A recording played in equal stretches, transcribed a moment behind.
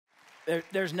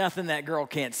There's nothing that girl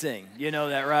can't sing. You know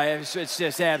that, right? It's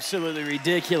just absolutely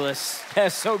ridiculous.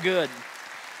 That's so good.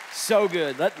 So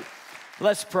good.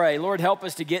 Let's pray. Lord, help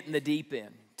us to get in the deep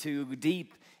end, to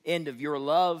deep end of your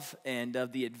love and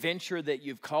of the adventure that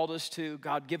you've called us to.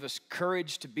 God, give us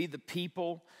courage to be the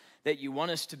people that you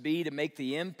want us to be, to make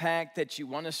the impact that you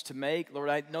want us to make. Lord,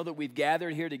 I know that we've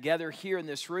gathered here together here in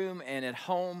this room and at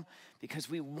home because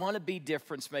we want to be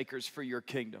difference makers for your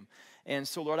kingdom. And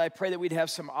so, Lord, I pray that we'd have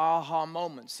some aha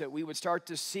moments, that we would start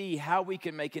to see how we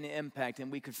can make an impact,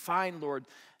 and we could find, Lord,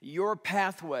 your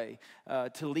pathway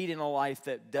to leading a life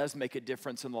that does make a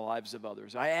difference in the lives of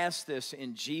others. I ask this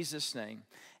in Jesus' name.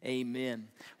 Amen.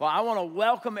 Well, I want to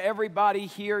welcome everybody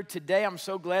here today. I'm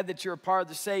so glad that you're a part of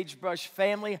the Sagebrush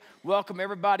family. Welcome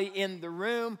everybody in the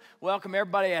room. Welcome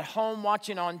everybody at home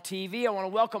watching on TV. I want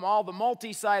to welcome all the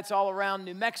multi-sites all around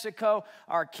New Mexico,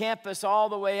 our campus all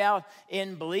the way out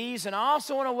in Belize. And I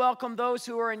also want to welcome those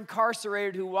who are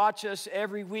incarcerated who watch us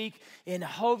every week in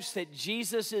hopes that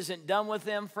Jesus isn't done with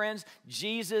them, friends.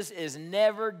 Jesus is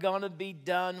never going to be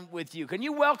done with you. Can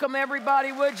you welcome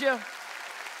everybody, would you?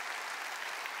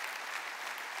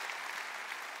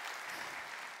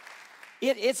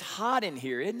 It's hot in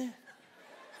here, isn't it?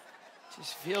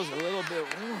 Just feels a little bit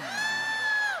warm.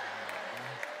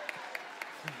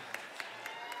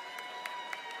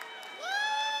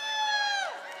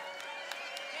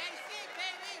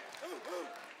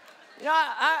 You know,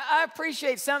 I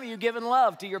appreciate some of you giving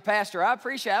love to your pastor. I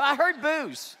appreciate it. I heard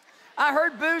boos. I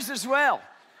heard boos as well.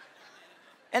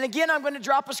 And again, I'm going to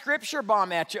drop a scripture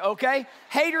bomb at you, okay?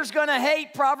 Haters going to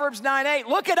hate, Proverbs 9:8.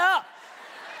 Look it up.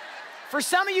 For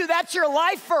some of you, that's your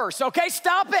life verse, okay?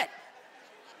 Stop it.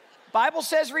 Bible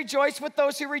says rejoice with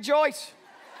those who rejoice.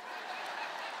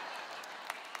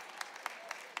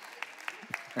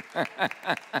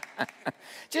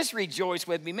 Just rejoice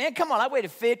with me, man. Come on, I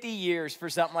waited 50 years for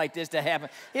something like this to happen.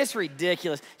 It's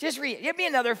ridiculous. Give me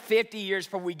another 50 years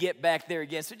before we get back there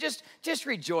again. So just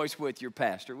rejoice with your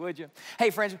pastor, would you? Hey,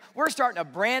 friends, we're starting a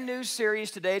brand new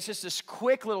series today. It's just this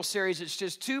quick little series. It's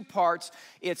just 2 parts.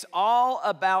 It's all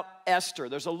about Esther.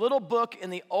 There's a little book in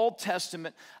the Old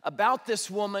Testament about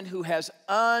this woman who has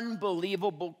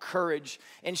unbelievable courage,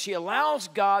 and she allows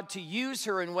God to use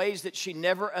her in ways that she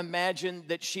never imagined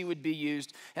that she would be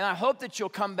used. And I hope that you'll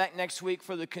come back next week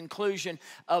for the conclusion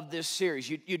of this series.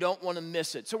 You don't want to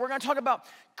miss it. So we're going to talk about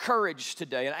courage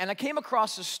today. And I came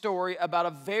across a story about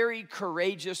a very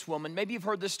courageous woman. Maybe you've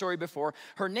heard this story before.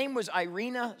 Her name was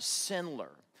Irina Sendler.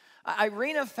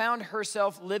 Irina found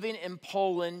herself living in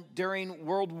Poland during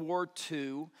World War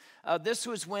II. This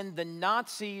was when the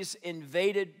Nazis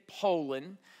invaded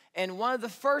Poland. And one of the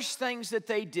first things that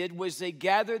they did was they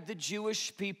gathered the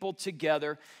Jewish people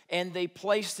together and they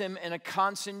placed them in a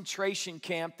concentration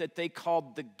camp that they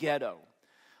called the ghetto.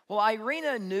 Well,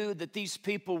 Irina knew that these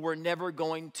people were never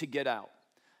going to get out.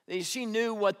 She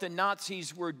knew what the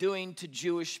Nazis were doing to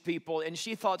Jewish people, and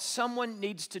she thought someone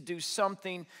needs to do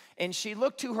something, and she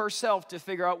looked to herself to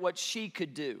figure out what she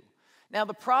could do. Now,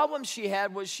 the problem she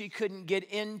had was she couldn't get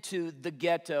into the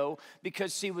ghetto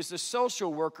because she was a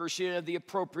social worker. She didn't have the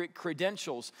appropriate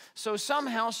credentials. So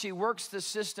somehow she works the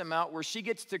system out where she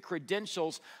gets the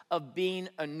credentials of being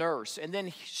a nurse. And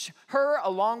then her,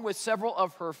 along with several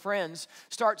of her friends,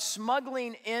 start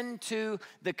smuggling into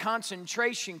the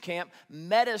concentration camp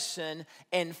medicine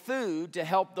and food to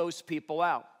help those people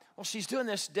out. Well, she's doing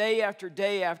this day after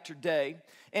day after day,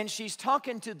 and she's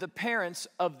talking to the parents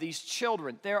of these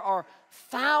children. There are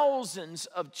thousands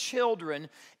of children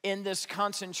in this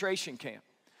concentration camp.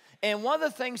 And one of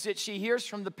the things that she hears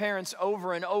from the parents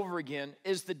over and over again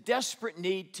is the desperate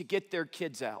need to get their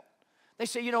kids out. They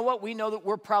say, you know what, we know that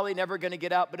we're probably never going to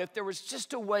get out, but if there was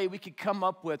just a way we could come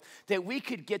up with that we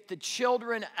could get the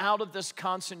children out of this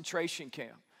concentration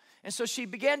camp. And so she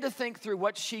began to think through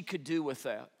what she could do with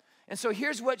that. And so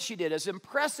here's what she did. As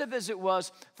impressive as it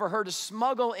was for her to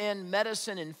smuggle in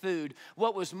medicine and food,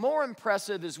 what was more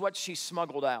impressive is what she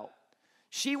smuggled out.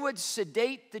 She would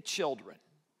sedate the children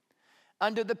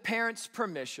under the parents'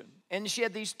 permission. And she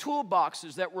had these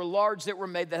toolboxes that were large, that were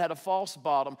made, that had a false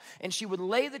bottom. And she would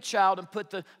lay the child and put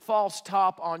the false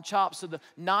top on top so the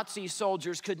Nazi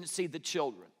soldiers couldn't see the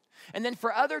children. And then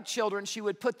for other children, she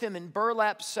would put them in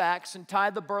burlap sacks and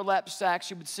tie the burlap sacks.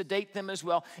 She would sedate them as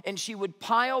well. And she would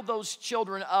pile those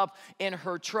children up in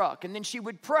her truck. And then she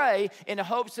would pray in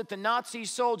hopes that the Nazi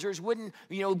soldiers wouldn't,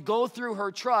 go through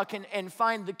her truck and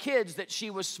find the kids that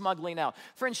she was smuggling out.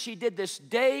 Friends, she did this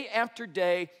day after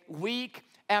day, week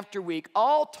after week.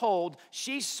 All told,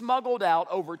 she smuggled out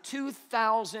over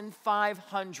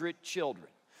 2,500 children.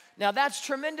 Now, that's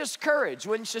tremendous courage,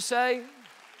 wouldn't you say?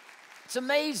 It's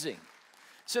amazing.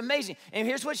 It's amazing. And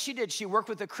here's what she did. She worked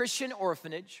with a Christian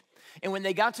orphanage. And when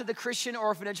they got to the Christian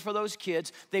orphanage for those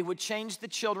kids, they would change the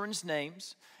children's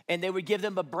names and they would give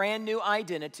them a brand new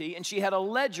identity. And she had a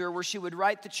ledger where she would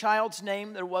write the child's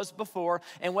name that was before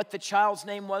and what the child's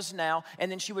name was now. And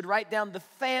then she would write down the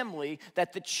family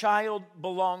that the child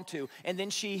belonged to. And then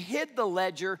she hid the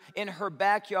ledger in her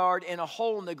backyard in a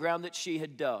hole in the ground that she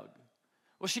had dug.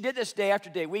 Well, she did this day after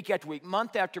day, week after week,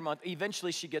 month after month.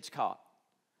 Eventually, she gets caught.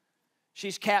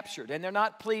 She's captured, and they're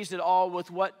not pleased at all with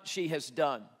what she has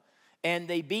done. And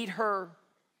they beat her,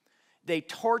 they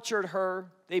tortured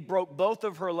her, they broke both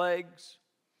of her legs.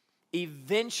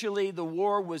 Eventually, the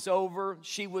war was over.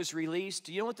 She was released.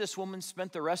 Do you know what this woman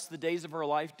spent the rest of the days of her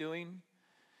life doing?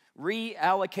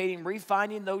 Reallocating,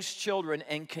 refinding those children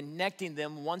and connecting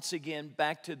them once again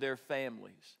back to their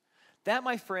families. That,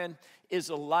 my friend, is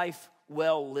a life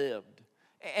well lived.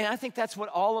 And I think that's what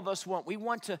all of us want. We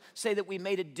want to say that we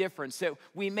made a difference, that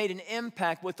we made an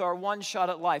impact with our one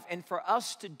shot at life. And for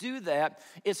us to do that,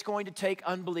 it's going to take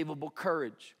unbelievable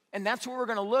courage. And that's what we're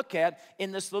going to look at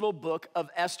in this little book of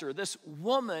Esther. This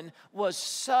woman was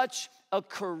such a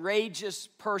courageous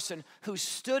person who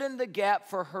stood in the gap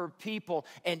for her people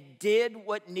and did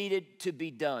what needed to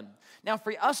be done. Now,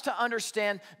 for us to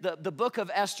understand the book of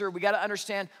Esther, we got to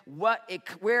understand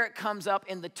where it comes up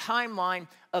in the timeline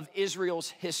of Israel's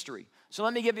history. So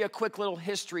let me give you a quick little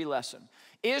history lesson.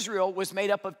 Israel was made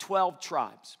up of 12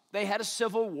 tribes. They had a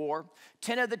civil war.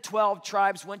 10 of the 12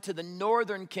 tribes went to the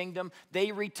northern kingdom.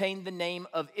 They retained the name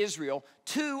of Israel.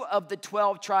 2 of the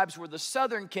 12 tribes were the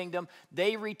southern kingdom.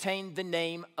 They retained the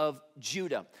name of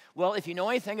Judah. Well, if you know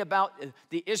anything about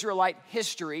the Israelite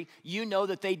history, you know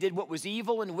that they did what was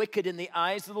evil and wicked in the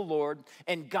eyes of the Lord.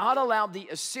 And God allowed the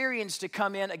Assyrians to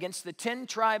come in against the 10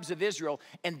 tribes of Israel,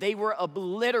 and they were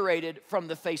obliterated from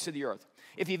the face of the earth.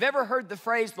 If you've ever heard the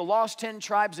phrase, the lost 10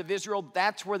 tribes of Israel,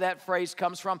 that's where that phrase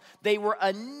comes from. They were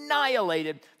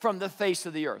annihilated from the face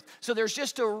of the earth. So there's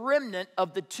just a remnant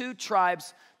of the 2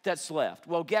 tribes that's left.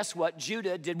 Well, guess what?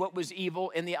 Judah did what was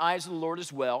evil in the eyes of the Lord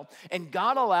as well. And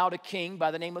God allowed a king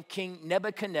by the name of King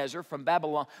Nebuchadnezzar from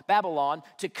Babylon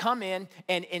to come in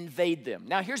and invade them.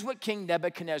 Now, here's what King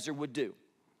Nebuchadnezzar would do.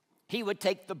 He would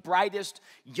take the brightest,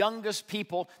 youngest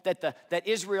people that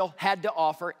Israel had to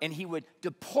offer, and he would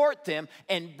deport them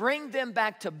and bring them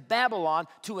back to Babylon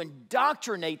to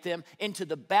indoctrinate them into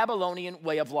the Babylonian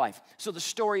way of life. So the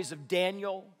stories of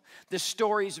Daniel, the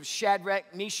stories of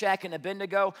Shadrach, Meshach, and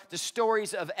Abednego, the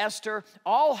stories of Esther,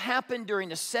 all happened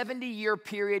during a 70-year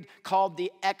period called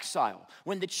the exile,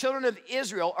 when the children of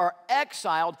Israel are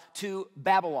exiled to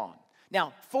Babylon.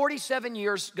 Now, 47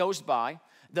 years goes by.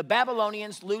 The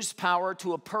Babylonians lose power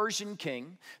to a Persian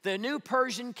king. The new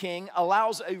Persian king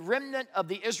allows a remnant of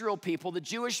the Israel people, the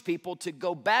Jewish people, to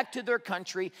go back to their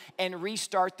country and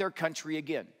restart their country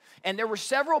again. And there were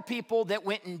several people that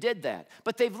went and did that,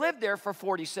 but they've lived there for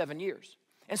 47 years.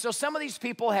 And so some of these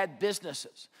people had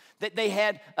businesses, that they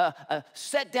had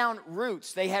set down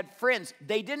roots, they had friends.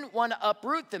 They didn't want to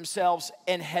uproot themselves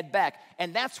and head back.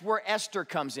 And that's where Esther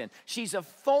comes in. She's a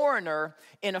foreigner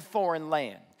in a foreign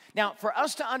land. Now, for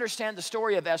us to understand the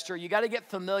story of Esther, you got to get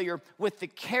familiar with the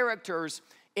characters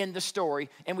in the story.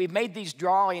 And we've made these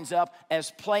drawings up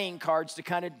as playing cards to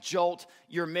kind of jolt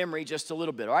your memory just a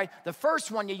little bit, all right? The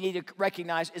first one you need to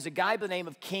recognize is a guy by the name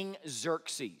of King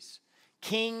Xerxes.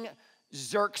 King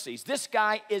Xerxes. This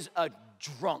guy is a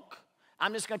drunk.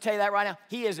 I'm just going to tell you that right now.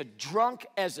 He is a drunk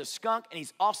as a skunk, and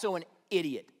he's also an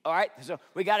idiot, all right? So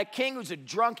we got a king who's a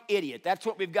drunk idiot. That's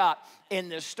what we've got in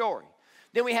this story.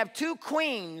 Then we have 2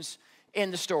 queens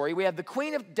in the story. We have the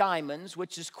Queen of Diamonds,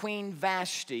 which is Queen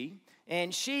Vashti,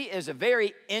 and she is a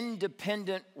very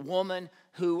independent woman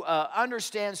who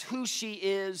understands who she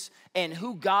is and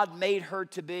who God made her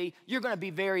to be. You're going to be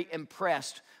very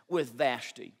impressed with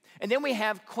Vashti. And then we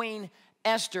have Queen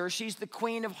Esther. She's the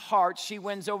Queen of Hearts. She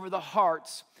wins over the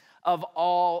hearts of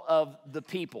all of the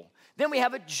people. Then we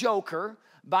have a joker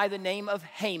by the name of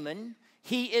Haman.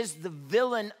 He is the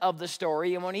villain of the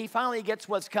story, and when he finally gets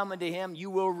what's coming to him, you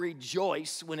will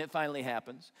rejoice when it finally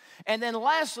happens. And then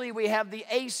lastly, we have the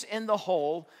ace in the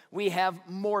hole. We have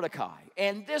Mordecai,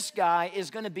 and this guy is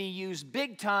going to be used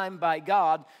big time by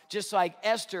God, just like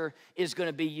Esther is going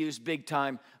to be used big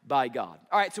time by God.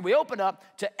 All right, so we open up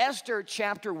to Esther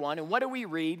chapter 1, and what do we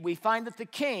read? We find that the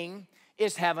king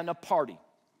is having a party.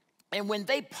 And when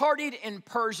they partied in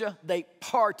Persia, they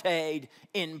partied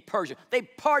in Persia. They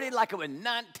partied like it was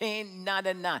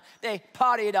 1999. They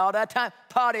partied all the time,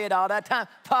 partied all the time,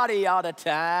 party all the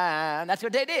time. That's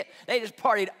what they did. They just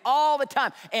partied all the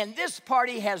time. And this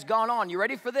party has gone on, you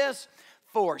ready for this?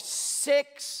 For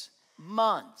 6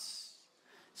 months.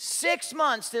 6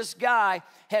 months, this guy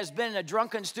has been in a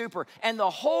drunken stupor. And the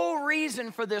whole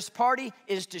reason for this party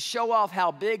is to show off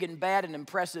how big and bad and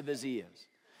impressive as he is.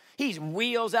 He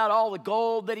wheels out all the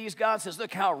gold that he's got, says,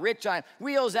 look how rich I am.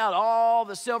 Wheels out all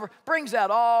the silver, brings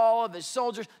out all of his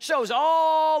soldiers, shows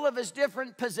all of his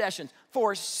different possessions.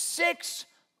 For 6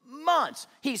 months,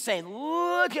 he's saying,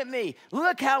 look at me.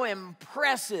 Look how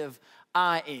impressive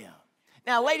I am.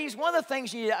 Now, ladies, one of the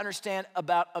things you need to understand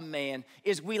about a man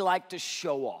is we like to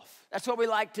show off. That's what we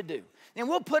like to do. And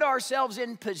we'll put ourselves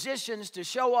in positions to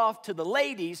show off to the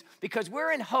ladies because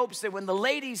we're in hopes that when the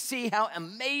ladies see how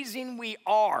amazing we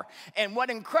are and what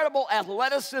incredible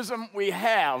athleticism we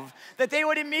have, that they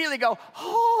would immediately go,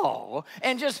 oh,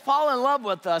 and just fall in love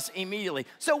with us immediately.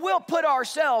 So we'll put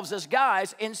ourselves as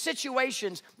guys in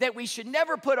situations that we should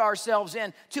never put ourselves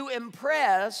in to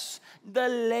impress the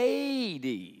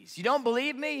ladies. You don't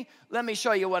believe me? Let me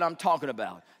show you what I'm talking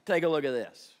about. Take a look at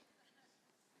this.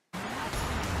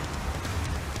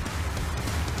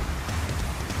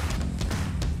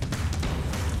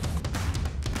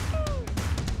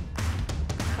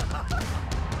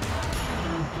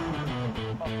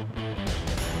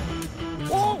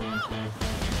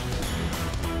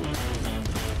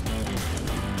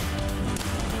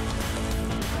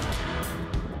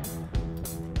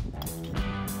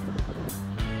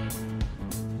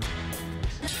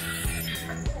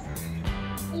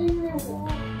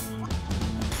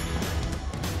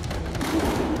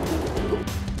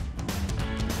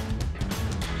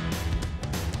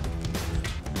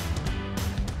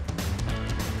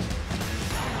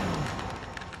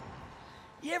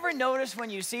 You ever notice when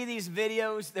you see these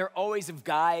videos, they're always of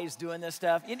guys doing this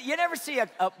stuff? You never see a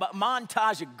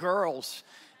montage of girls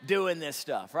doing this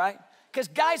stuff, right? Because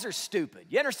guys are stupid.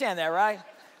 You understand that, right?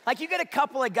 Like you get a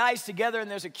couple of guys together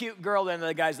and there's a cute girl and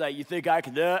the guy's like, you think I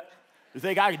can do it? You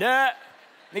think I can do it?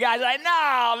 The guy's like,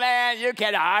 no, man, you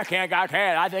can't. I can't.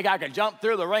 I think I can jump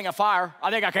through the ring of fire. I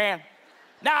think I can.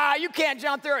 Nah, you can't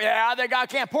jump through it. Yeah, I think I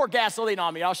can. Pour gasoline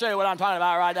on me. I'll show you what I'm talking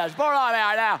about right now. Just pour it on me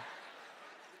right now.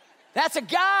 That's a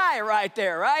guy right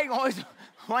there, right? He always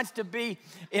wants to be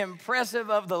impressive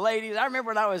of the ladies. I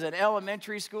remember when I was in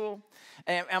elementary school,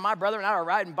 and my brother and I were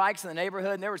riding bikes in the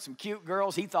neighborhood, and there were some cute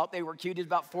girls. He thought they were cute. He was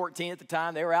about 14 at the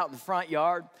time. They were out in the front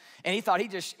yard, and he thought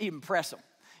he'd impress them.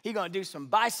 He's going to do some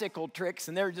bicycle tricks,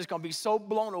 and they're just going to be so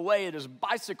blown away at his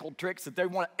bicycle tricks that they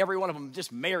want every one of them to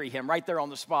just marry him right there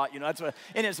on the spot. You know, that's what,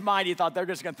 in his mind, he thought they're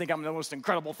just going to think I'm the most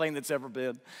incredible thing that's ever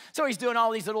been. So he's doing all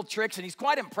these little tricks, and he's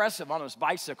quite impressive on his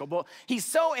bicycle. But he's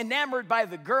so enamored by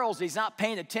the girls, he's not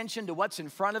paying attention to what's in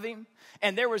front of him.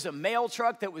 And there was a mail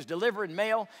truck that was delivering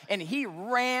mail, and he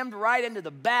rammed right into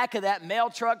the back of that mail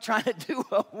truck trying to do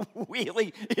a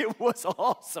wheelie. It was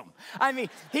awesome. I mean,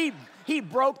 he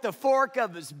broke the fork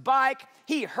of his bike.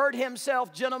 He hurt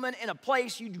himself, gentlemen, in a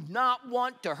place you do not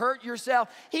want to hurt yourself.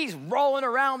 He's rolling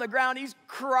around the ground. He's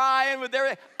crying with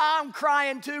everything. I'm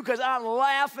crying too because I'm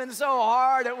laughing so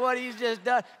hard at what he's just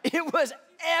done. It was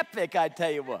epic, I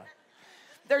tell you what.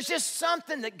 There's just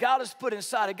something that God has put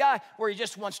inside a guy where he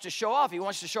just wants to show off. He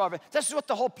wants to show off. That's what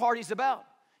the whole party's about.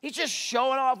 He's just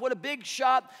showing off what a big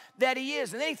shot that he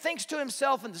is. And then he thinks to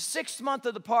himself in the 6th month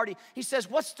of the party, he says,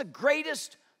 what's the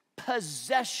greatest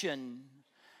possession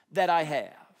that I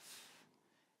have?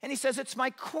 And he says, it's my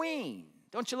queen.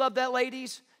 Don't you love that,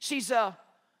 ladies? She's a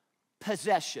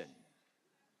possession.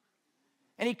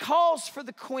 And he calls for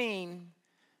the queen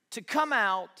to come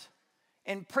out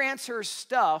and prance her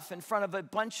stuff in front of a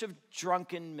bunch of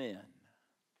drunken men.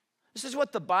 This is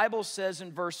what the Bible says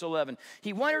in verse 11.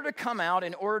 He wanted her to come out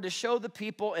in order to show the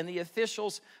people and the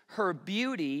officials her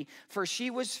beauty, for she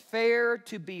was fair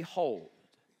to behold.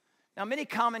 Now, many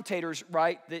commentators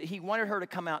write that he wanted her to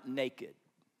come out naked.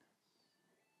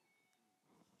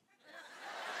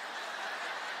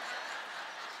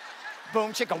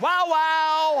 Boom, chicka, wow,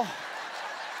 wow.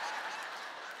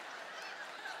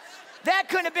 That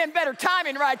couldn't have been better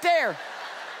timing right there.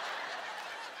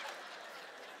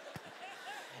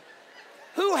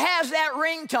 Who has that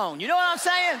ringtone? You know what I'm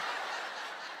saying?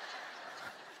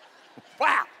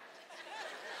 Wow.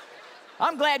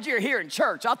 I'm glad you're here in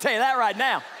church. I'll tell you that right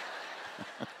now.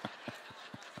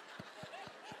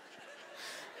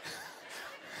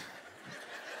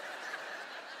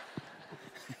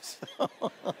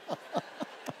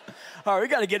 All right, we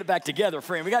got to get it back together,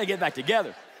 friend. We got to get it back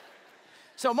together.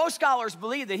 So most scholars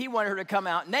believe that he wanted her to come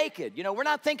out naked. You know, we're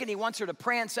not thinking he wants her to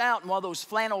prance out in one of those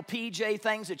flannel PJ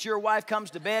things that your wife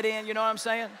comes to bed in, you know what I'm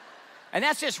saying? And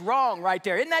that's just wrong right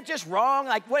there. Isn't that just wrong?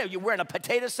 Like, what, are you wearing a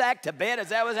potato sack to bed? Is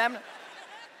that what's happening?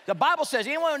 The Bible says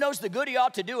anyone who knows the good he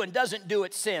ought to do and doesn't do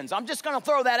it sins. I'm just going to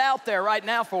throw that out there right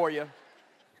now for you.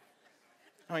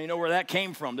 I don't even know where that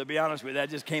came from, to be honest with you. That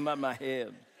just came up in my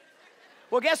head.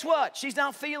 Well, guess what? She's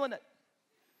not feeling it.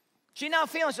 She's not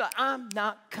feeling it. She's like, I'm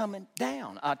not coming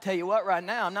down. I'll tell you what, right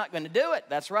now, I'm not going to do it.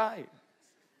 That's right.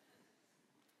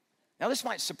 Now, this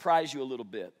might surprise you a little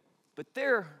bit, but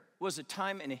there was a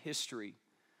time in history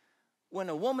when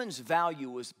a woman's value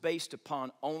was based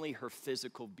upon only her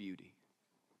physical beauty.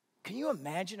 Can you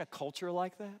imagine a culture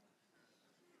like that?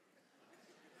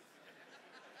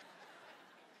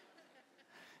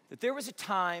 That there was a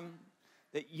time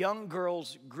that young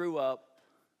girls grew up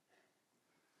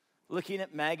looking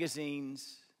at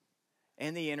magazines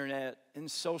and the internet and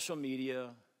social media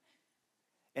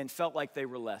and felt like they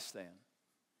were less than.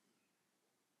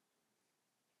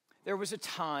 There was a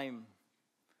time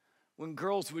when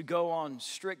girls would go on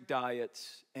strict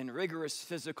diets and rigorous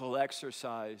physical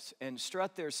exercise and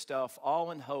strut their stuff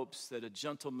all in hopes that a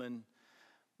gentleman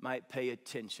might pay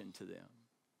attention to them.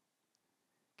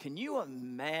 Can you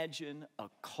imagine a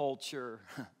culture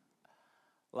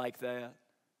like that?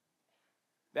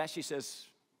 Vashti says,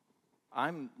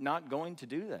 I'm not going to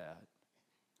do that.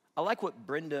 I like what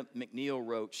Brenda McNeil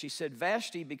wrote. She said,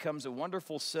 Vashti becomes a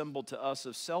wonderful symbol to us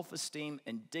of self-esteem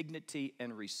and dignity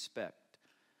and respect.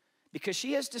 Because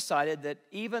she has decided that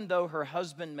even though her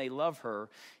husband may love her,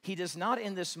 he does not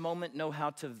in this moment know how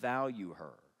to value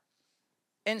her.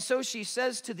 And so she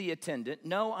says to the attendant,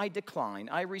 no, I decline.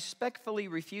 I respectfully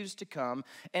refuse to come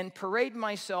and parade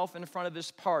myself in front of his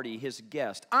party, his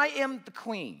guest. I am the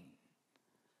queen.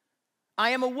 I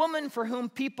am a woman for whom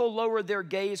people lower their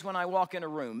gaze when I walk in a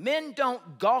room. Men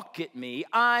don't gawk at me.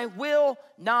 I will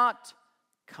not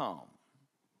come.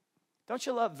 Don't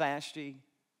you love Vashti?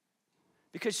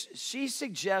 Because she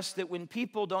suggests that when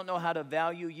people don't know how to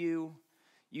value you,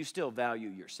 you still value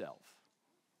yourself.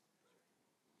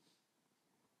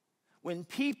 When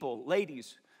people,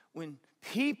 ladies, when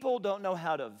people don't know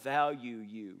how to value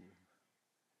you,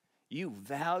 you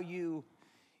value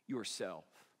yourself.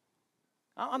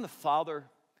 I'm the father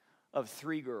of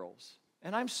 3 girls,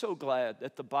 and I'm so glad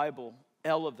that the Bible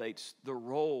elevates the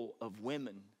role of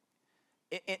women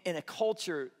in a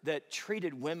culture that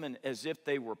treated women as if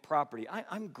they were property.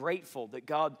 I'm grateful that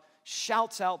God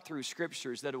shouts out through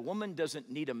scriptures that a woman doesn't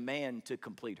need a man to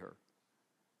complete her,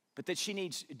 but that she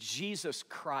needs Jesus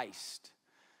Christ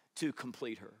to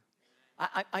complete her.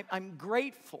 I'm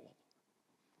grateful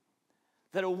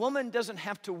that a woman doesn't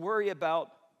have to worry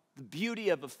about the beauty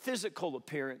of a physical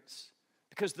appearance,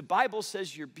 because the Bible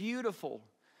says you're beautiful.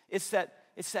 It's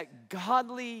that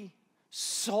godly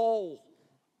soul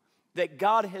that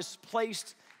God has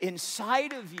placed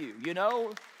inside of you, you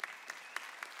know?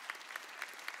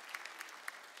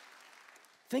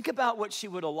 Think about what she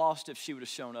would have lost if she would have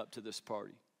shown up to this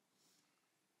party.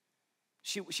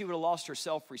 She would have lost her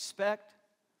self-respect.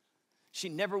 She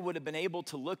never would have been able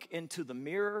to look into the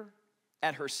mirror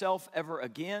at herself ever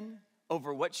again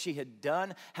over what she had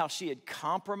done, how she had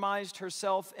compromised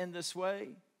herself in this way.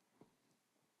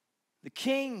 The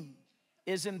king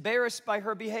is embarrassed by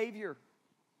her behavior.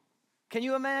 Can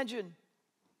you imagine?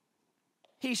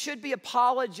 He should be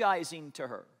apologizing to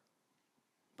her,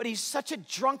 but he's such a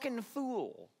drunken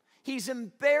fool. He's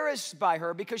embarrassed by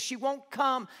her because she won't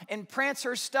come and prance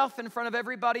her stuff in front of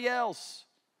everybody else.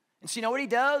 And so you know what he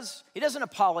does? He doesn't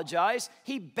apologize.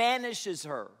 He banishes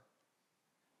her.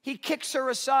 He kicks her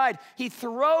aside. He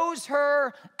throws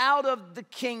her out of the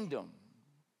kingdom.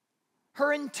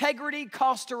 Her integrity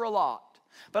cost her a lot.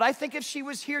 But I think if she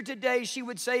was here today, she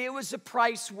would say it was a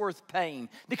price worth paying,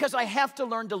 because I have to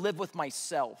learn to live with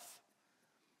myself.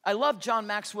 I love John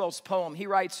Maxwell's poem. He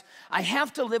writes, I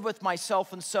have to live with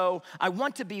myself, and so I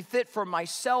want to be fit for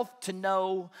myself to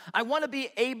know. I want to be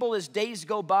able, as days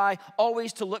go by,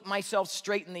 always to look myself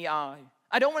straight in the eye.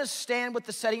 I don't want to stand with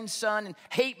the setting sun and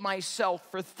hate myself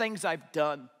for things I've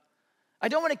done. I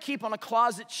don't want to keep on a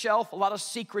closet shelf a lot of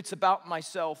secrets about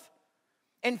myself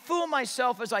and fool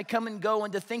myself as I come and go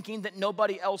into thinking that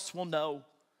nobody else will know.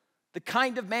 The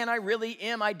kind of man I really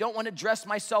am, I don't want to dress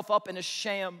myself up in a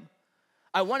sham.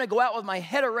 I want to go out with my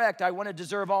head erect. I want to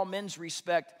deserve all men's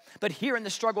respect. But here in the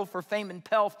struggle for fame and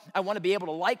pelf, I want to be able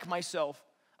to like myself.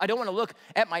 I don't want to look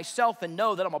at myself and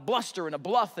know that I'm a bluster and a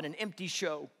bluff and an empty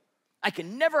show. I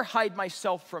can never hide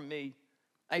myself from me.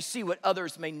 I see what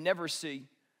others may never see.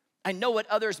 I know what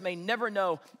others may never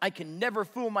know. I can never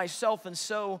fool myself, and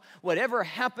so whatever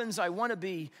happens, I want to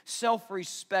be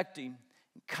self-respecting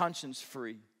and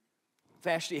conscience-free.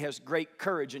 Vashti has great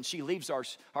courage, and she leaves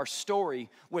our story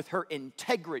with her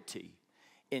integrity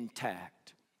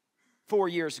intact. 4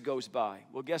 years goes by.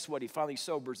 Well, guess what? He finally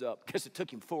sobers up, because it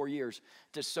took him 4 years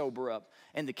to sober up.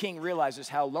 And the king realizes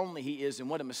how lonely he is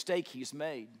and what a mistake he's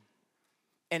made.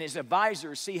 And his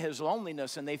advisors see his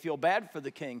loneliness and they feel bad for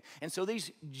the king. And so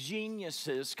these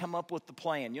geniuses come up with the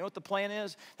plan. You know what the plan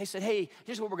is? They said, hey,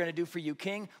 here's what we're going to do for you,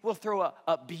 king. We'll throw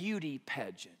a beauty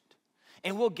pageant.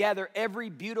 And we'll gather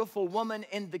every beautiful woman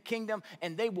in the kingdom,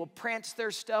 and they will prance their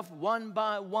stuff one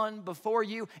by one before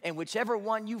you. And whichever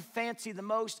one you fancy the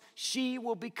most, she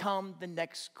will become the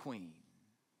next queen.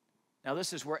 Now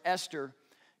this is where Esther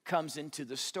comes into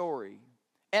the story.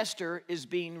 Esther is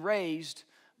being raised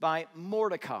by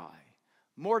Mordecai.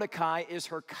 Mordecai is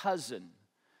her cousin.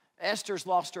 Esther's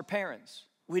lost her parents.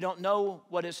 We don't know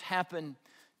what has happened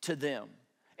to them.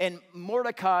 And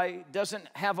Mordecai doesn't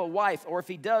have a wife, or if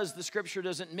he does, the scripture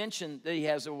doesn't mention that he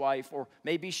has a wife, or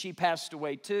maybe she passed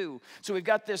away too. So we've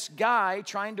got this guy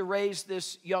trying to raise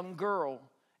this young girl.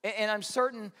 And I'm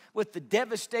certain with the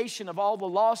devastation of all the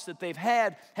loss that they've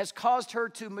had has caused her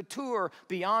to mature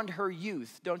beyond her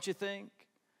youth, don't you think?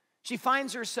 She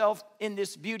finds herself in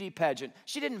this beauty pageant.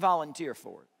 She didn't volunteer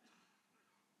for it.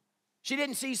 She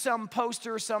didn't see some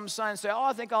poster, some sign, and say, oh,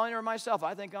 I think I'll enter myself.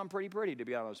 I think I'm pretty pretty, to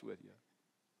be honest with you.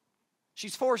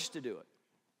 She's forced to do it.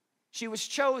 She was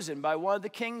chosen by one of the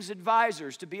king's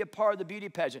advisors to be a part of the beauty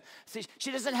pageant. See,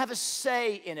 she doesn't have a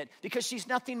say in it because she's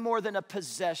nothing more than a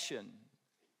possession.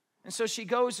 And so she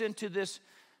goes into this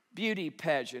beauty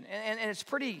pageant. And it's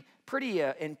pretty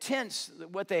intense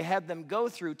what they had them go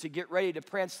through to get ready to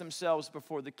prance themselves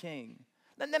before the king.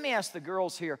 Let me ask the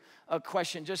girls here a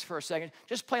question just for a second.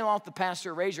 Just play along with the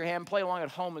pastor. Raise your hand. Play along at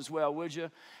home as well, would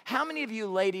you? How many of you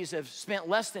ladies have spent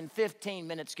less than 15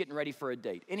 minutes getting ready for a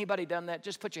date? Anybody done that?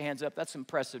 Just put your hands up. That's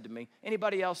impressive to me.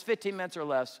 Anybody else? 15 minutes or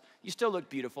less? You still look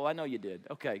beautiful. I know you did.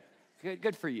 Okay.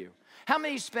 Good for you. How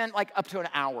many spent like up to an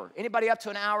hour? Anybody up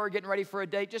to an hour getting ready for a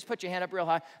date? Just put your hand up real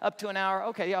high. Up to an hour?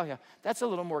 Okay, yeah. That's a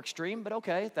little more extreme, but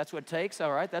okay. If that's what it takes.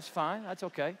 All right, that's fine. That's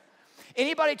okay.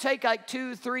 Anybody take like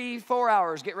 2, 3, 4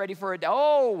 hours, get ready for a day?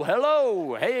 Oh,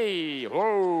 hello, hey,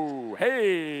 whoa,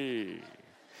 hey.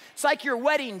 It's like your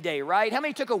wedding day, right? How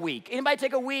many took a week? Anybody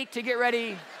take a week to get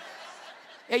ready?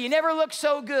 Yeah, you never look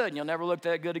so good, and you'll never look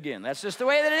that good again. That's just the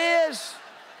way that it is.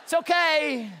 It's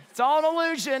okay. It's all an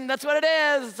illusion. That's what it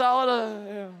is. It's all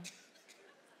yeah.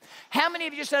 How many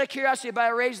of you, just out of curiosity, by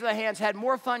a raise of the hands, had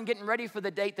more fun getting ready for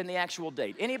the date than the actual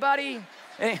date? Anybody?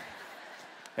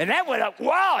 And that went up,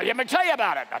 wow, let me tell you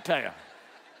about it, I'll tell you.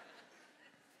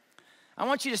 I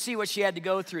want you to see what she had to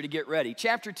go through to get ready.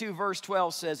 Chapter 2, verse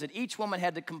 12 says that each woman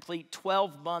had to complete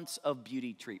 12 months of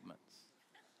beauty treatments.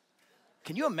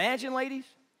 Can you imagine, ladies?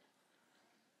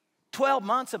 12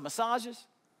 months of massages?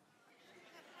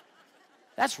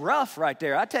 That's rough right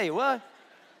there, I tell you what.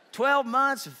 12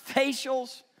 months of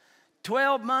facials,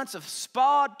 12 months of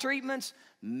spa treatments,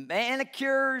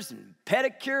 manicures and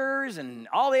pedicures and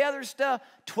all the other stuff.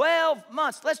 12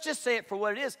 months. Let's just say it for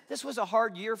what it is. This was a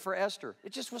hard year for Esther.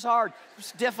 It just was hard. It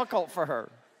was difficult for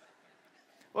her.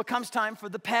 Well, it comes time for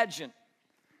the pageant.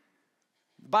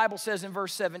 The Bible says in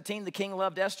verse 17, the king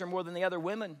loved Esther more than the other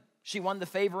women. She won the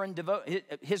favor and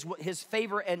his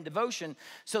favor and devotion,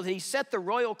 so that he set the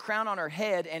royal crown on her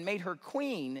head and made her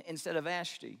queen instead of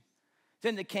Vashti.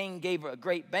 Then the king gave a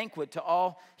great banquet to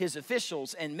all his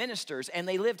officials and ministers, and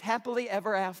they lived happily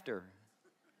ever after.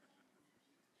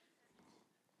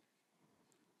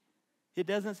 It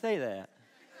doesn't say that.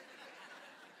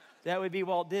 That would be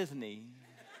Walt Disney.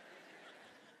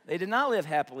 They did not live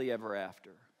happily ever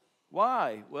after.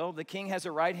 Why? Well, the king has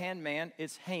a right-hand man.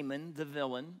 It's Haman, the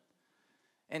villain.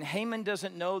 And Haman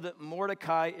doesn't know that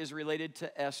Mordecai is related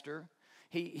to Esther.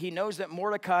 He knows that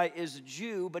Mordecai is a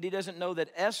Jew, but he doesn't know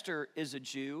that Esther is a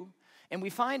Jew. And we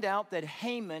find out that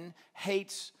Haman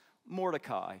hates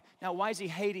Mordecai. Now, why does he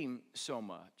hate him so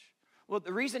much? Well,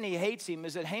 the reason he hates him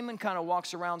is that Haman kind of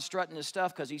walks around strutting his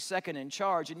stuff because he's second in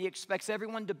charge, and he expects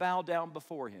everyone to bow down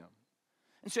before him.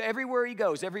 And so everywhere he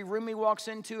goes, every room he walks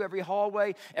into, every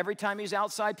hallway, every time he's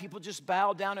outside, people just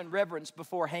bow down in reverence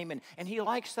before Haman. And he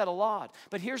likes that a lot.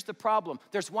 But here's the problem.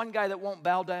 There's one guy that won't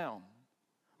bow down.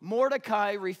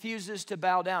 Mordecai refuses to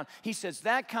bow down. He says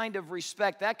that kind of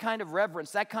respect, that kind of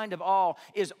reverence, that kind of awe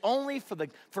is only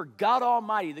for God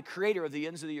Almighty, the creator of the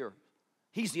ends of the earth.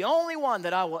 He's the only one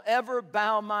that I will ever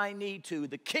bow my knee to,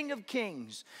 the King of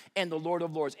Kings and the Lord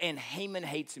of Lords. And Haman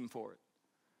hates him for it.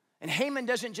 And Haman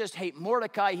doesn't just hate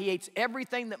Mordecai, he hates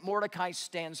everything that Mordecai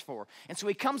stands for. And so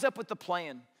he comes up with the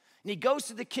plan. And he goes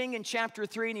to the king in chapter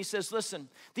 3 and he says, listen,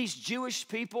 these Jewish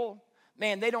people,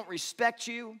 man, they don't respect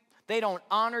you. They don't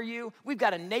honor you. We've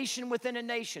got a nation within a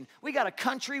nation. We got a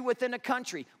country within a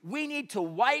country. We need to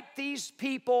wipe these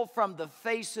people from the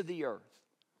face of the earth.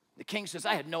 The king says,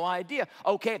 I had no idea.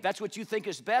 Okay, if that's what you think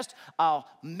is best, I'll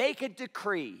make a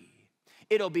decree.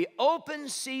 It'll be open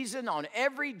season on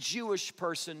every Jewish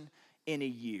person in a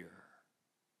year.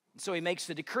 And so he makes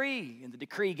the decree, and the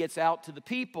decree gets out to the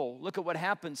people. Look at what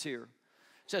happens here.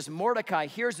 It says, Mordecai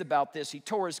hears about this. He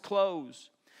tore his clothes.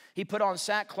 He put on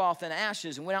sackcloth and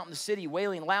ashes and went out in the city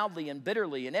wailing loudly and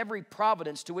bitterly. In every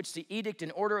province to which the edict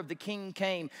and order of the king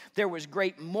came, there was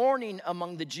great mourning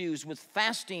among the Jews with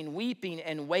fasting, weeping,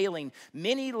 and wailing.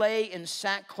 Many lay in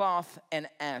sackcloth and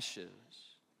ashes.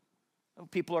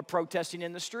 People are protesting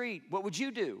in the street. What would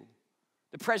you do?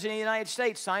 The President of the United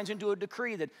States signs into a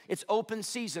decree that it's open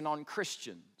season on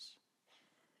Christians.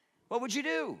 What would you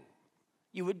do?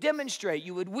 You would demonstrate,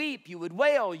 you would weep, you would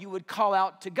wail, you would call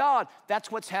out to God.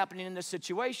 That's what's happening in this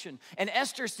situation. And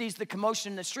Esther sees the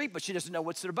commotion in the street, but she doesn't know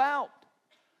what's it about.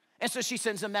 And so she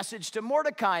sends a message to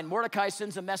Mordecai, and Mordecai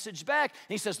sends a message back.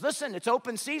 And he says, listen, it's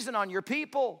open season on your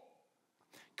people.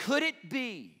 Could it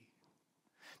be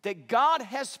that God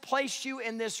has placed you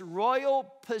in this royal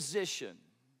position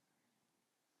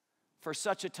for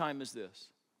such a time as this?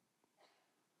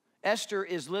 Esther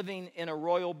is living in a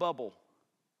royal bubble.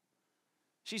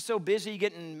 She's so busy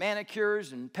getting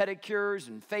manicures and pedicures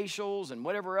and facials and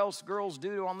whatever else girls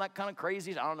do, all that kind of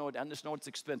crazy. I don't know. I just know it's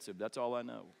expensive. That's all I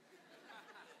know.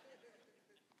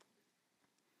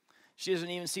 She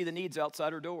doesn't even see the needs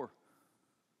outside her door.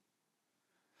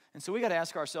 And so we got to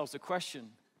ask ourselves the question,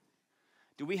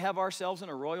 do we have ourselves in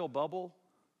a royal bubble?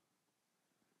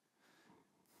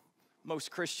 Most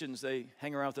Christians, they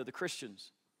hang around with other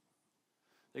Christians.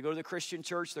 They go to the Christian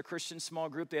church, their Christian small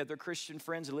group. They have their Christian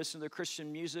friends. They listen to their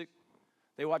Christian music.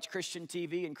 They watch Christian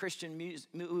TV and Christian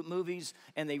movies,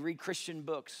 and they read Christian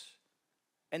books.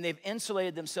 And they've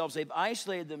insulated themselves. They've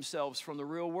isolated themselves from the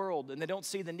real world, and they don't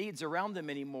see the needs around them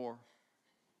anymore.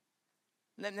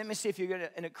 Let me see if you're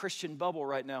in a Christian bubble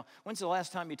right now. When's the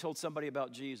last time you told somebody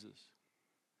about Jesus?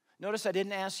 Notice I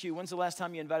didn't ask you, when's the last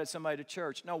time you invited somebody to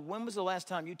church? No, when was the last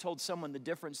time you told someone the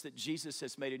difference that Jesus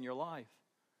has made in your life?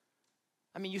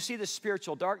 I mean, you see the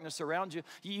spiritual darkness around you.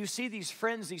 You see these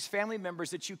friends, these family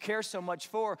members that you care so much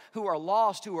for, who are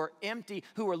lost, who are empty,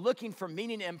 who are looking for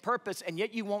meaning and purpose, and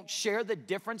yet you won't share the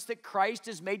difference that Christ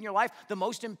has made in your life, the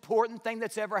most important thing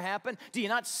that's ever happened. Do you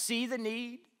not see the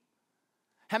need?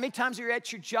 How many times are you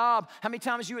at your job? How many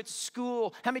times are you at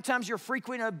school? How many times you're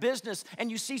frequenting a business and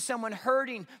you see someone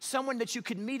hurting, someone that you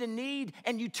could meet a need,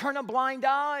 and you turn a blind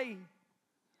eye?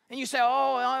 And you say,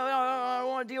 oh, I don't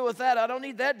want to deal with that. I don't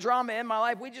need that drama in my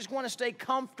life. We just want to stay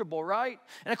comfortable, right?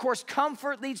 And of course,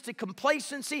 comfort leads to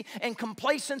complacency, and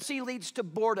complacency leads to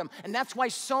boredom. And that's why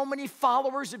so many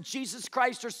followers of Jesus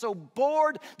Christ are so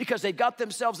bored, because they've got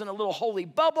themselves in a little holy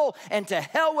bubble, and to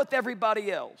hell with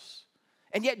everybody else.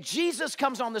 And yet Jesus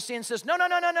comes on the scene and says, no.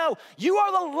 You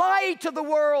are the light of the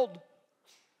world.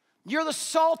 You're the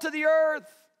salt of the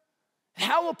earth.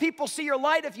 How will people see your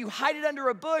light if you hide it under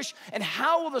a bush? And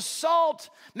how will the salt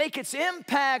make its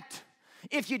impact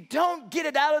if you don't get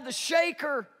it out of the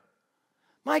shaker?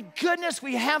 My goodness,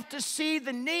 we have to see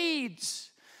the needs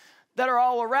that are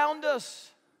all around us.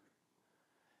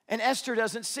 And Esther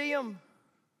doesn't see them.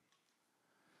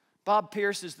 Bob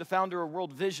Pierce is the founder of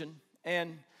World Vision,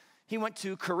 and he went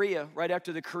to Korea right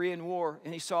after the Korean War,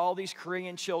 and he saw all these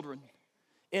Korean children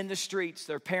in the streets.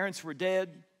 Their parents were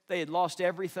dead. They had lost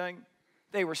everything.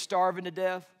 They were starving to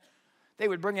death. They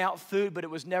would bring out food, but it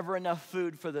was never enough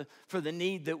food for the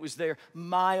need that was there.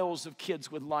 Miles of kids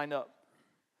would line up.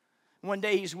 One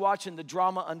day he's watching the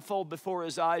drama unfold before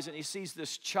his eyes, and he sees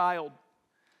this child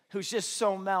who's just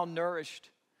so malnourished.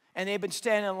 And they've been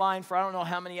standing in line for I don't know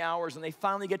how many hours, and they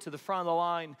finally get to the front of the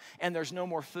line, and there's no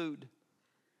more food.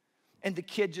 And the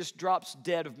kid just drops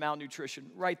dead of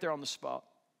malnutrition right there on the spot.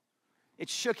 It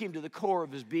shook him to the core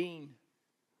of his being.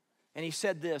 And he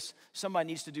said this, somebody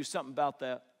needs to do something about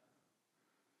that.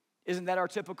 Isn't that our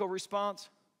typical response?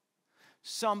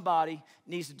 Somebody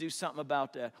needs to do something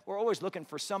about that. We're always looking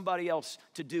for somebody else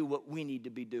to do what we need to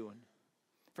be doing.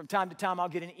 From time to time, I'll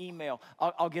get an email.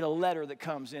 I'll get a letter that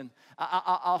comes in.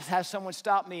 I'll have someone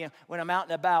stop me when I'm out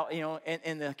and about,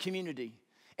 in the community.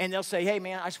 And they'll say, hey,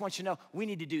 man, I just want you to know, we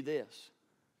need to do this.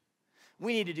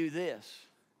 We need to do this.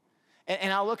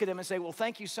 And I'll look at them and say, well,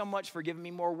 thank you so much for giving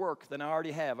me more work than I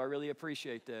already have. I really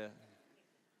appreciate that.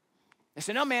 They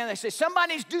say, no, man. They say,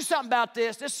 somebody needs to do something about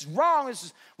this. This is wrong.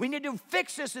 We need to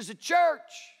fix this as a church.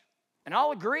 And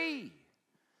I'll agree.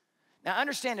 Now,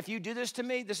 understand, if you do this to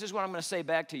me, this is what I'm going to say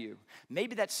back to you.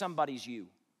 Maybe that somebody's you.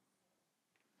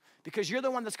 Because you're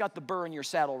the one that's got the burr in your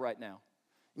saddle right now.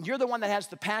 And you're the one that has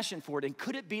the passion for it. And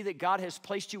could it be that God has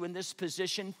placed you in this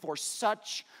position for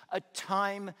such a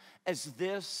time as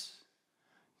this?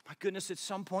 My goodness, at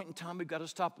some point in time, we've got to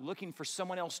stop looking for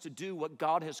someone else to do what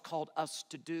God has called us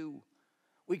to do.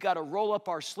 We've got to roll up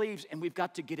our sleeves, and we've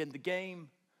got to get in the game.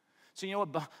 So you know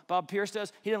what Bob Pierce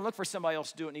does? He didn't look for somebody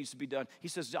else to do what needs to be done. He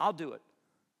says, I'll do it.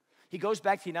 He goes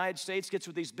back to the United States, gets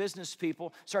with these business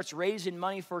people, starts raising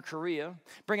money for Korea,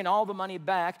 bringing all the money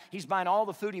back. He's buying all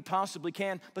the food he possibly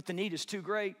can, but the need is too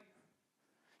great.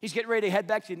 He's getting ready to head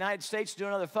back to the United States to do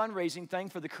another fundraising thing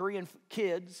for the Korean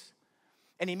kids.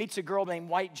 And he meets a girl named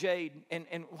White Jade.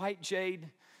 And White Jade,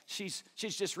 she's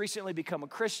just recently become a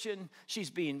Christian.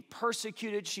 She's being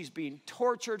persecuted. She's being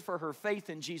tortured for her faith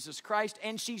in Jesus Christ.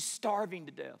 And she's starving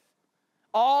to death.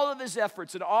 All of his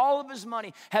efforts and all of his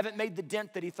money haven't made the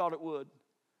dent that he thought it would.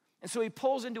 And so he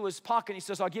pulls into his pocket and he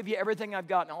says, I'll give you everything I've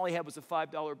got. And all he had was a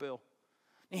 $5 bill.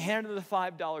 And he handed her the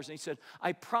 $5 and he said,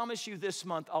 I promise you this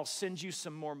month I'll send you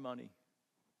some more money.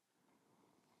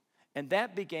 And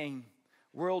that became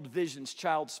World Vision's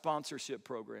child sponsorship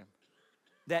program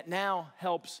that now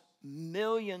helps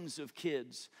millions of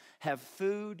kids have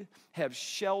food, have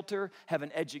shelter, have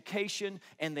an education,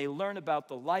 and they learn about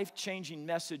the life-changing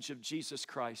message of Jesus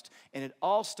Christ. And it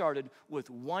all started with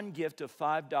one gift of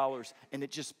 $5, and it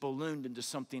just ballooned into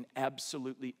something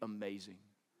absolutely amazing.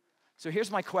 So here's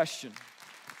my question.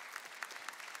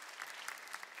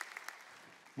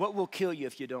 What will kill you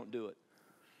if you don't do it?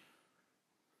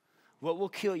 What will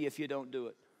kill you if you don't do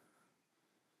it?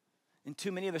 And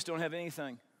too many of us don't have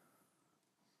anything.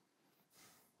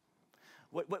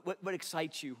 What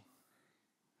excites you?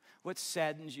 What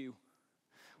saddens you?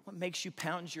 What makes you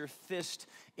pound your fist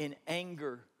in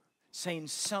anger, saying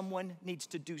someone needs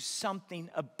to do something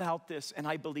about this, and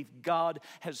I believe God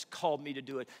has called me to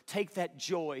do it. Take that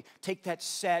joy, take that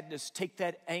sadness, take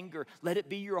that anger. Let it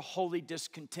be your holy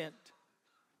discontent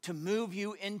to move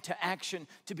you into action,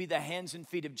 to be the hands and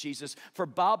feet of Jesus. For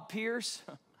Bob Pierce,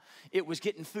 it was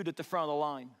getting food at the front of the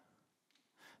line.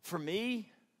 For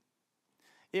me,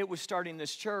 it was starting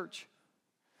this church.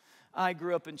 I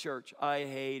grew up in church. I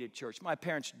hated church. My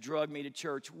parents drugged me to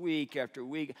church week after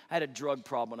week. I had a drug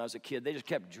problem when I was a kid. They just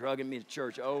kept drugging me to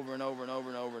church over and over and over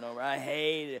and over and over. I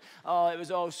hated it. Oh, it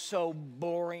was so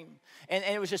boring. And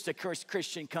it was just a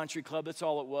Christian country club. That's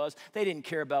all it was. They didn't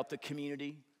care about the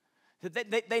community.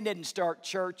 They didn't start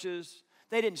churches.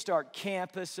 They didn't start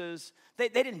campuses. They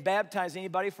didn't baptize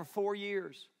anybody for 4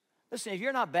 years. Listen, if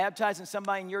you're not baptizing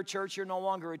somebody in your church, you're no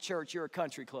longer a church, you're a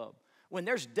country club. When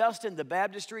there's dust in the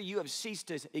baptistry, you have ceased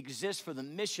to exist for the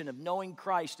mission of knowing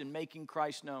Christ and making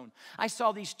Christ known. I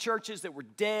saw these churches that were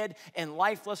dead and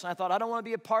lifeless, and I thought, I don't want to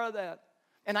be a part of that.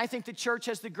 And I think the church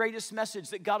has the greatest message,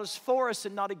 that God is for us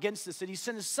and not against us, that he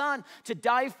sent his son to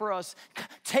die for us,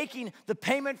 taking the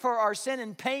payment for our sin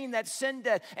and paying that sin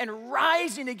debt and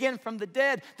rising again from the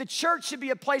dead. The church should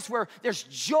be a place where there's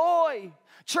joy.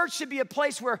 Church should be a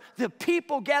place where the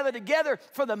people gather together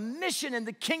for the mission and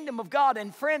the kingdom of God.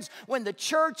 And friends, when the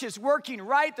church is working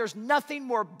right, there's nothing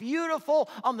more beautiful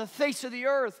on the face of the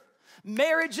earth.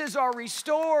 Marriages are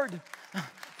restored.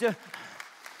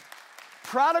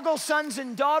 Prodigal sons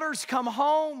and daughters come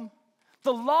home.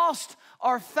 The lost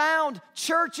are found.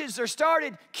 Churches are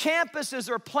started. Campuses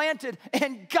are planted.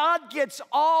 And God gets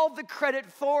all the credit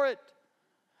for it.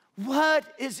 What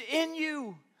is in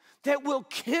you that will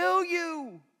kill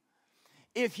you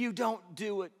if you don't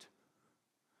do it?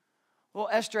 Well,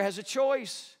 Esther has a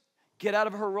choice. Get out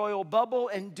of her royal bubble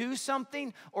and do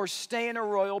something, or stay in a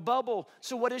royal bubble.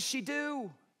 So what does she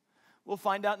do? We'll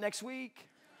find out next week.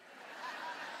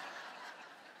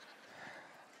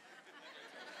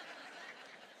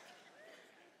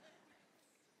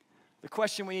 The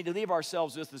question we need to leave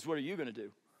ourselves with is, what are you going to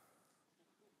do?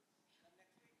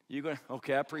 You going to,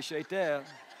 okay, I appreciate that.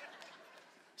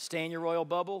 Stay in your royal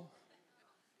bubble?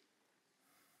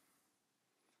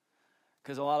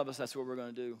 Because a lot of us, that's what we're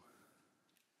going to do.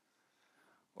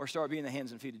 Or start being the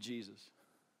hands and feet of Jesus.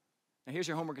 Now here's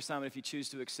your homework assignment if you choose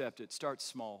to accept it. Start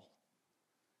small.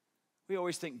 We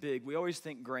always think big. We always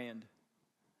think grand.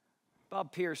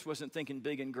 Bob Pierce wasn't thinking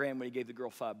big and grand when he gave the girl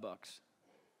 $5.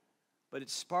 But it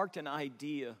sparked an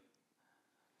idea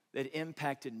that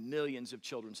impacted millions of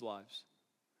children's lives.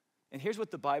 And here's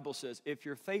what the Bible says. If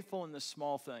you're faithful in the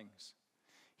small things,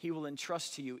 he will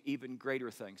entrust to you even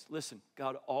greater things. Listen,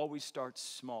 God always starts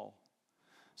small.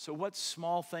 So what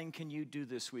small thing can you do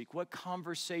this week? What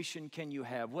conversation can you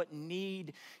have? What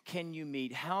need can you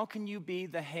meet? How can you be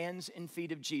the hands and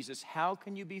feet of Jesus? How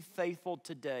can you be faithful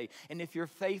today? And if you're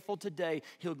faithful today,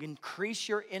 he'll increase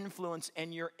your influence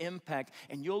and your impact,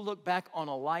 and you'll look back on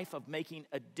a life of making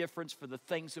a difference for the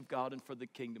things of God and for the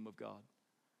kingdom of God.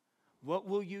 What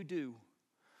will you do?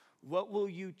 What will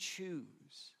you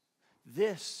choose?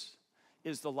 This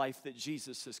is the life that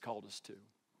Jesus has called us to.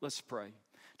 Let's pray.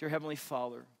 Dear Heavenly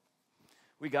Father,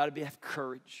 we got to have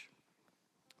courage.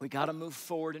 We got to move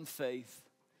forward in faith.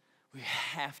 We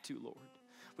have to, Lord.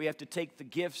 We have to take the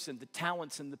gifts and the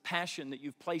talents and the passion that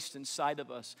you've placed inside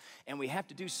of us, and we have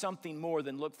to do something more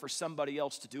than look for somebody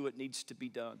else to do what needs to be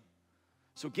done.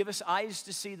 So give us eyes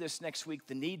to see this next week,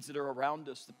 the needs that are around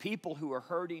us, the people who are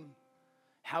hurting,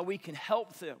 how we can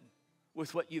help them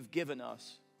with what you've given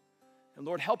us. And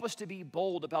Lord, help us to be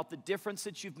bold about the difference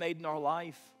that you've made in our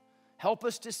life. Help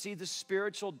us to see the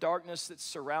spiritual darkness that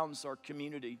surrounds our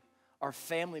community, our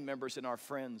family members and our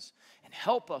friends. And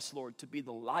help us, Lord, to be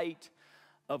the light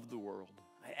of the world.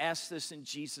 I ask this in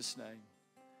Jesus' name.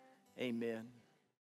 Amen.